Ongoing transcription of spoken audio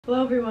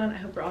Hello everyone, I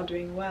hope we're all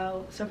doing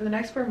well. So for the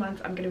next 4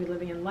 months I'm going to be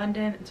living in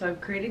London, and so I've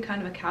created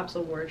kind of a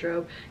capsule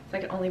wardrobe so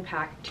I can only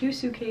pack 2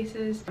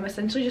 suitcases. I'm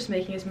essentially just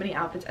making as many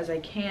outfits as I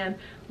can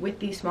with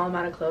the small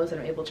amount of clothes that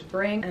I'm able to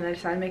bring, and I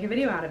decided to make a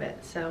video out of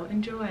it, so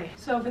enjoy.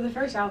 So for the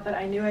first outfit,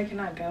 I knew I could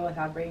not go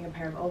without bringing a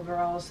pair of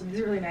overalls. So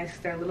these are really nice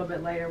because they're a little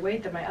bit lighter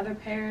weight than my other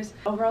pairs.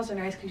 Overalls are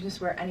nice because you can just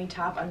wear any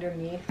top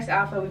underneath. Next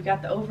outfit, we've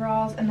got the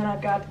overalls, and then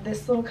I've got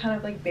this little kind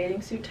of like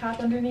bathing suit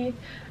top underneath.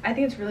 I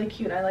think it's really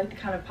cute and I like the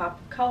kind of pop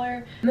of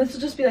color. And this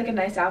will just be like a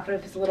nice outfit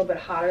if it's a little bit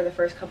hotter the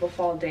first couple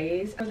fall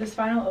days. For this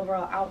final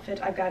overall outfit,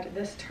 I've got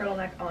this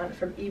turtleneck on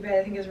from eBay.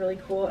 I think is really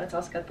cool. It's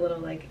also got the little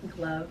like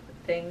glove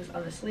things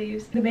on the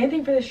sleeves. The main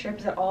thing for this strip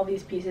is that all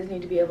these pieces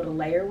need to be able to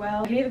layer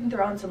well. You can even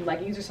throw on some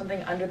leggings or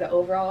something under the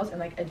overalls and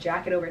like a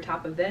jacket over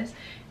top of this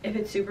if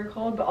it's super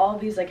cold, but all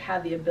of these like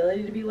have the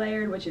ability to be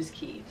layered, which is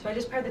key. So I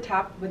just paired the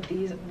top with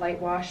these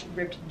light wash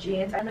ripped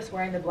jeans. I'm just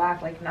wearing the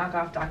black like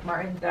knockoff Doc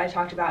Martens that I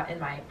talked about in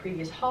my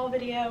previous haul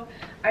video.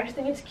 I just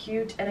think it's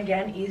cute and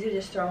again easy to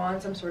just throw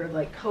on some sort of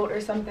like coat or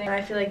something, and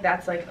I feel like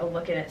that's like a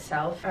look in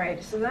itself.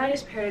 Alright, so then I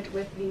just paired it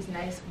with these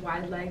nice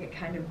wide leg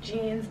kind of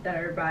jeans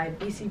that are by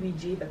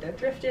BCBG, but they're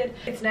thrifted.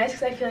 It's nice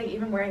because I feel like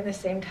even wearing the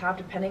same top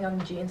depending on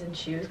the jeans and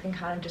shoes can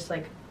kind of just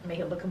like make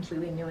it look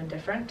completely new and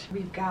different.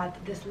 We've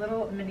got this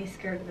little mini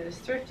skirt that is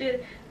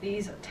thrifted,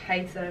 these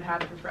tights that I've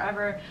had for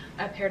forever.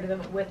 I paired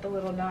them with the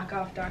little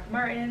knockoff Doc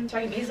Marten, so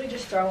I can easily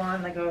just throw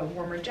on like a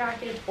warmer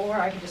jacket, or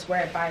I can just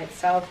wear it by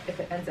itself if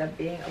it ends up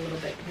being a little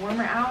bit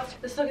warmer out.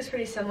 This look is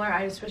pretty similar.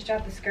 I just switched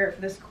out the skirt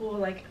for this cool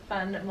like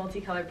fun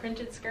multicolored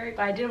printed skirt,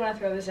 but I did want to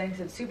throw this in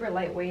because it's super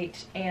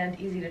lightweight and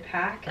easy to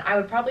pack. I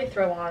would probably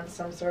throw on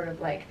some sort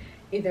of like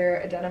either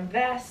a denim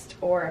vest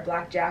or a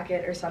black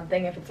jacket or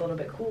something if it's a little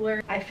bit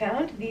cooler. I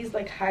found these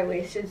like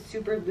high-waisted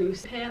super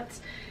loose pants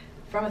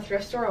from a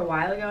thrift store a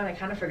while ago and I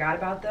kind of forgot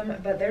about them,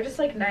 but they're just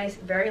like nice,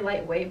 very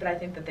lightweight, but I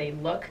think that they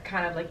look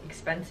kind of like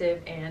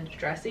expensive and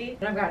dressy.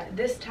 And I've got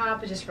this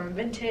top, which is from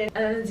Vinted,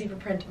 and then the zebra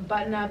print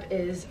button up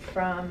is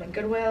from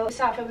Goodwill. This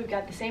outfit, we've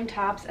got the same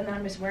tops, and then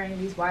I'm just wearing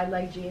these wide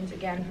leg jeans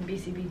again from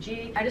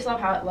BCBG. I just love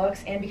how it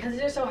looks, and because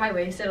they're so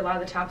high-waisted, a lot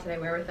of the tops that I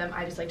wear with them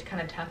I just like to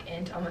kind of tuck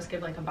in to almost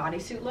give like a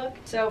bodysuit look.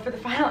 So for the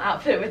final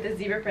outfit with the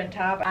zebra print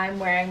top, I'm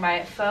wearing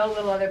my faux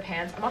little leather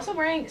pants. I'm also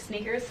wearing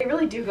sneakers. They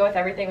really do go with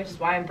everything, which is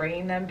why I'm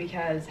bringing them,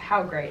 because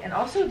how great. And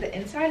also the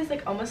inside is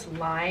like almost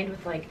lined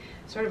with like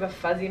sort of a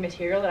fuzzy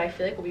material that I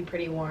feel like will be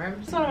pretty warm.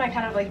 It's one of my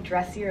kind of like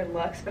dressier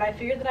looks, but I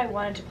figured that I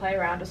wanted to play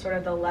around with sort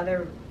of the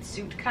leather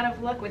suit kind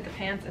of look with the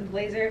pants and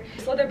blazer.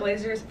 This leather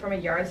blazer is from a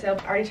yard sale.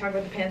 I already talked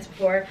about the pants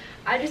before.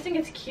 I just think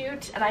it's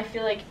cute, and I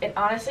feel like it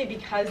honestly,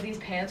 because these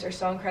pants are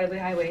so incredibly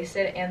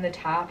high-waisted and the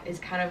top is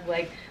kind of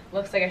like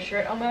looks like a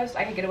shirt almost,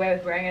 I could get away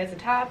with wearing it as a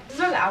top. These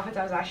are the outfits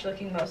I was actually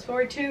looking most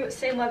forward to.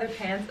 Same leather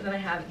pants, and then I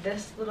have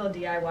this little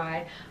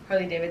DIY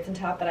Harley Davidson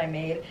top that I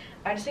made.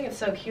 I just think it's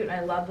so cute and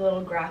I love the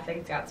little graphic.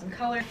 It's got some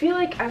color. I feel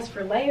like as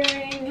for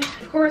layering,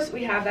 of course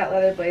we have that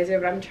leather blazer,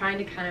 but I'm trying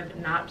to kind of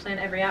not plan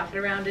every outfit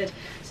around it.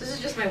 So this is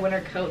just my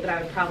winter coat that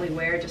I would probably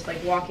wear just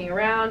like walking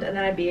around, and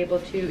then I'd be able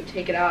to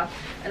take it off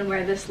and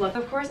wear this look.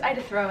 Of course I had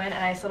to throw in a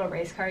nice little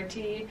race car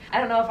tee. I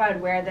don't know if I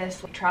would wear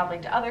this like,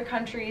 traveling to other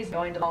countries,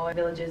 going to all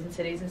villages and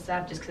cities and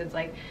stuff, just because it's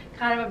like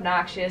kind of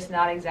obnoxious,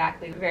 not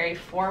exactly very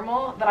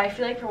formal, but I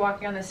feel like for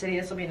walking around the city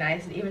this will be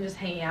nice, and even just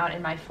hanging out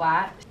in my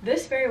flat.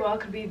 This very well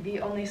could be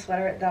the only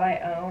sweater that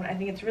I own. I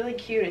think it's really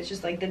cute. It's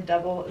just like the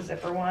double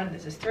zipper one.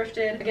 This is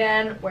thrifted.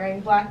 Again,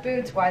 wearing black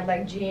boots, wide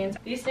leg jeans.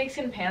 These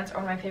snakeskin pants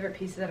are one of my favorite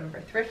pieces that I've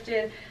ever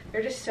thrifted.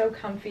 They're just so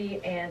comfy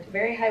and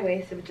very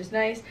high-waisted, which is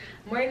nice.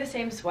 I'm wearing the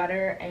same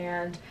sweater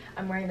and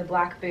I'm wearing the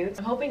black boots.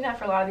 I'm hoping that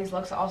for a lot of these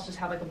looks I'll also just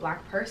have like a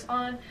black purse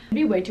on. It'd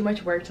be way too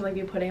much work to like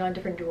be putting on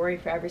different jewelry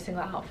for every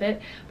single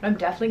outfit, but I'm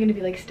definitely going to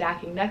be like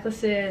stacking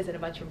necklaces and a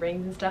bunch of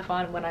rings and stuff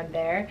on when I'm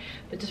there.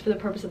 But just for the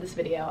purpose of this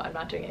video, I'm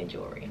not doing any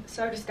jewelry.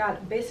 So I just got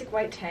a basic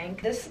white tank.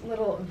 This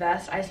little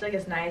vest I feel like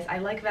is nice. I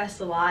like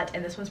vests a lot,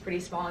 and this one's pretty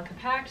small and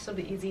compact, so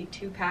it'll be easy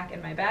to pack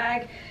in my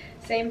bag.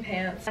 Same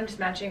pants. I'm just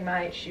matching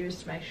my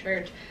shoes to my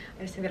shirt.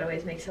 I just think that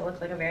always makes it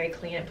look like a very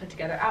clean and put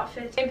together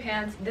outfit. Same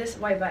pants. This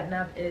white button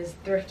up is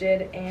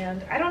thrifted,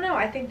 and I don't know,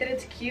 I think that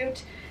it's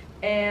cute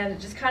and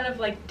just kind of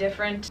like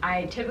different.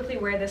 I typically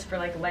wear this for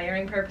like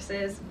layering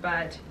purposes,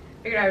 but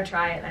figured I would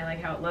try it and I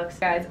like how it looks.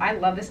 Guys, I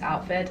love this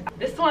outfit.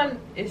 This one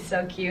is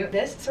so cute.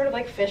 This sort of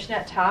like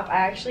fishnet top, I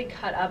actually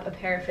cut up a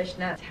pair of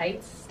fishnet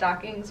tights,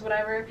 stockings,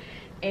 whatever,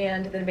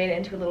 and then made it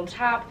into a little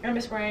top. I'm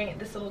just wearing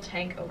this little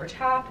tank over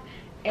top,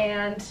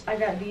 and I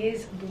got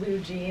these blue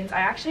jeans. I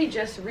actually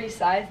just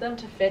resized them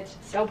to fit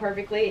so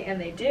perfectly, and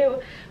they do.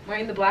 I'm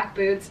wearing the black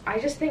boots. I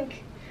just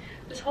think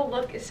this whole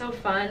look is so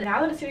fun.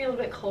 Now that it's getting a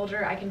little bit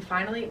colder, I can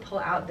finally pull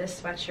out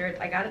this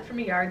sweatshirt. I got it from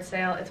a yard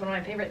sale. It's one of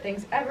my favorite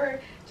things ever.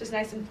 Just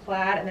nice and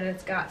plaid, and then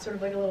it's got sort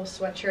of like a little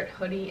sweatshirt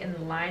hoodie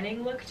and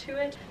lining look to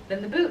it.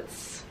 Then the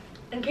boots.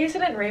 In case I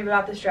didn't rave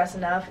about this dress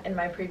enough in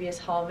my previous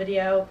haul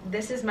video,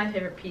 this is my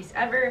favorite piece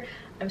ever.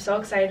 I'm so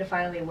excited to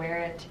finally wear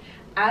it.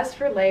 As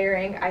for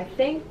layering, I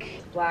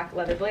think black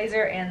leather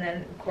blazer and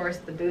then of course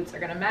the boots are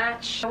gonna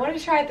match. I wanted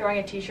to try throwing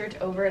a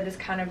t-shirt over this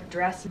kind of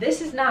dress.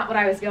 This is not what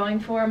I was going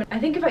for. I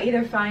think if I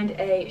either find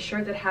a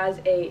shirt that has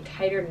a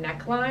tighter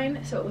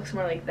neckline so it looks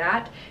more like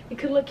that, it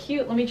could look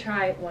cute. Let me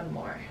try one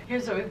more.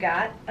 Here's what we've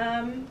got.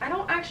 I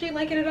don't actually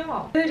like it at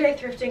all. The other day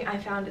thrifting, I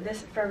found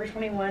this Forever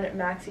 21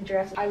 maxi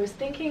dress. I was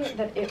thinking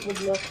that it would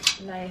look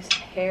nice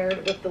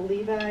paired with the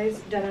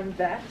Levi's denim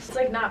vest. It's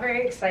like not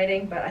very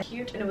exciting, but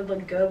cute, and it would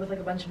look good with like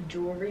a bunch of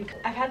jewelry.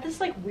 I've had this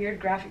like weird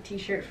graphic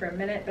t-shirt for a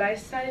minute, but I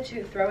decided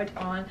to throw it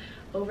on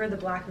over the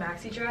black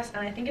maxi dress,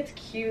 and I think it's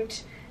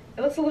cute.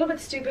 It looks a little bit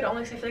stupid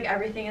only because I feel like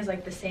everything is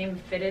like the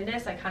same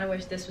fittedness. I kind of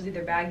wish this was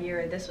either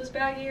baggier or this was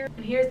baggier.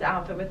 And here's the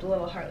outfit with the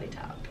little Harley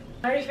top.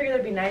 I already figured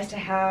it'd be nice to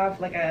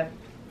have like a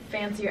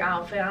fancier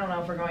outfit. I don't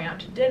know if we're going out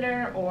to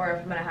dinner or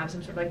if I'm gonna have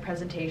some sort of like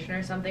presentation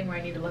or something where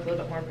I need to look a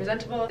little bit more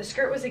presentable. The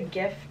skirt was a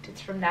gift.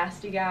 It's from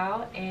Nasty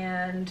Gal,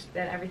 and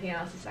then everything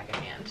else is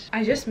secondhand.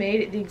 I just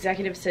made the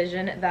executive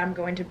decision that I'm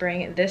going to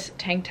bring this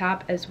tank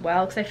top as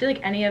well, because I feel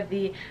like any of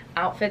the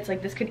outfits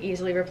like this could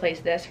easily replace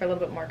this for a little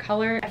bit more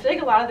color. I feel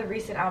like a lot of the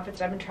recent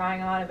outfits I've been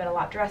trying on have been a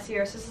lot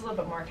dressier, so this is a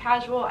little bit more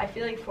casual. I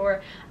feel like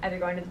for either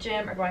going to the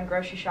gym or going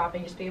grocery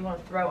shopping, just being able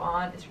to throw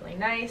on is really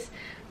nice.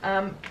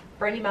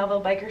 Brandy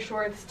Melville biker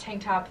shorts,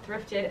 tank top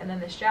thrifted, and then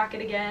this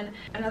jacket again.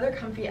 Another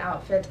comfy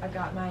outfit, I've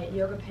got my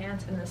yoga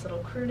pants and this little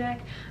crew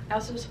neck. I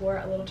also just wore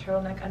a little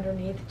turtleneck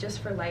underneath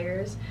just for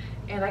layers,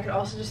 and I could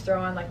also just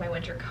throw on like my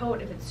winter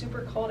coat if it's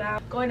super cold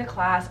out. Going to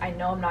class, I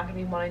know I'm not going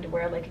to be wanting to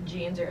wear like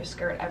jeans or a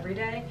skirt every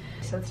day,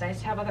 so it's nice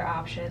to have other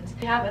options.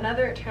 We have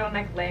another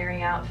turtleneck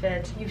layering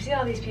outfit. You've seen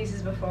all these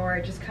pieces before,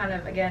 just kind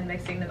of again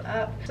mixing them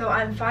up. So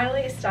I'm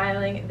finally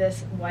styling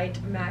this white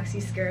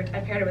maxi skirt.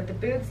 I paired it with the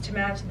boots to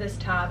match this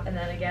top, and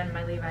then again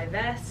my Levi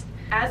vest.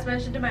 As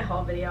mentioned in my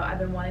haul video, I've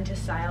been wanting to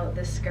style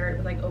this skirt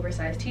with like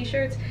oversized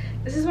t-shirts.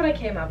 This is what I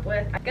came up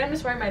with. I'm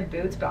just wearing my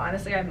boots, but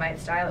honestly I might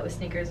style it with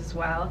sneakers as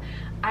well.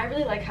 I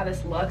really like how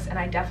this looks, and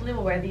I definitely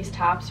will wear these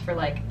tops for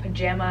like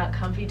pajama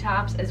comfy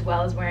tops as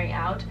well as wearing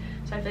out,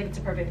 so I feel like it's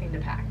a perfect thing to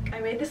pack. I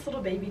made this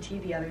little baby tee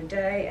the other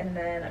day, and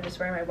then I'm just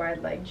wearing my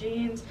wide leg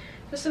jeans.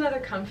 Just another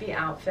comfy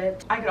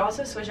outfit. I could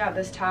also switch out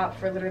this top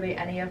for literally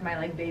any of my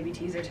like baby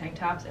tees or tank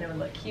tops and it would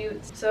look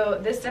cute. So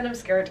this denim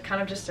skirt kind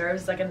of just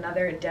serves like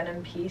another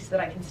denim piece that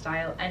I can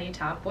style any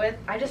top with.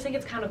 I just think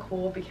it's kind of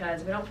cool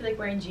because if I don't feel like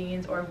wearing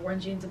jeans or have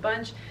worn jeans a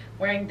bunch,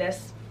 wearing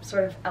this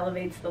sort of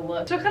elevates the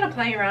look. Still kind of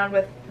playing around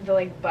with the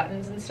like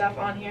buttons and stuff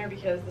on here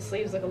because the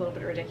sleeves look a little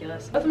bit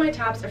ridiculous. Both of my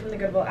tops are from the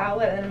Goodwill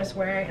outlet, and then I'm just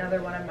wearing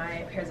another one of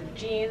my pairs of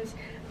jeans.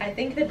 I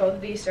think that both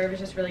of these serve as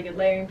just really good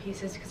layering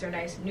pieces because they're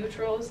nice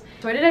neutrals.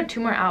 So I did have two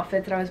more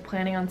outfits that I was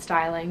planning on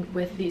styling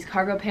with these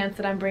cargo pants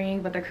that I'm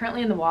bringing, but they're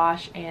currently in the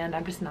wash and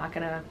I'm just not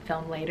gonna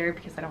film later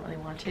because I don't really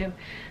want to.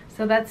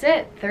 So that's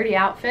it, 30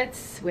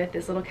 outfits with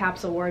this little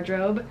capsule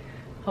wardrobe.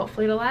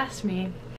 Hopefully it'll last me.